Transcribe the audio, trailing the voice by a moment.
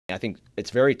I think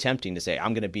it's very tempting to say,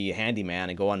 I'm going to be a handyman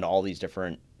and go into all these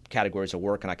different categories of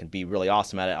work and I can be really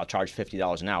awesome at it. I'll charge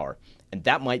 $50 an hour. And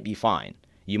that might be fine.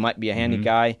 You might be a handy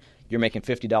guy. You're making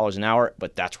 $50 an hour,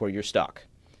 but that's where you're stuck.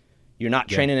 You're not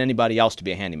training anybody else to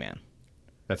be a handyman.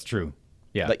 That's true.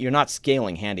 Yeah. But you're not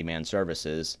scaling handyman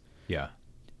services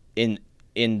in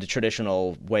the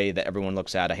traditional way that everyone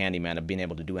looks at a handyman of being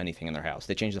able to do anything in their house.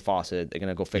 They change the faucet. They're going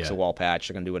to go fix a wall patch.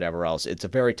 They're going to do whatever else. It's a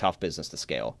very tough business to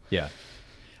scale. Yeah.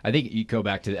 I think you go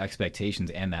back to the expectations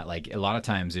and that, like, a lot of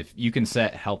times if you can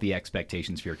set healthy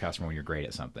expectations for your customer when you're great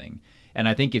at something. And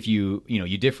I think if you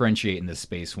differentiate in this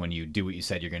space when you do what you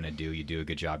said you're going to do, you do a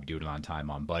good job, you do it on time,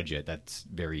 on budget, that's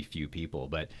very few people.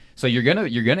 But so you're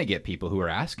going to get people who are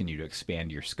asking you to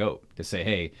expand your scope, to say,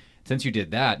 hey, since you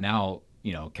did that, now,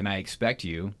 can I expect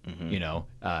you,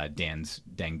 Dan's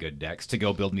dang good decks, to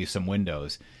go build me some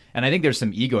windows? And I think there's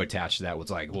some ego attached to that.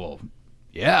 Was like, well,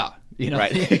 yeah,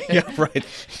 right, yeah, right.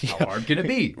 How hard can it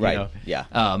be? Right, yeah.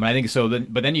 And I think so.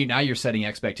 But then now you're setting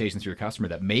expectations for your customer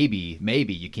that maybe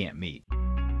you can't meet.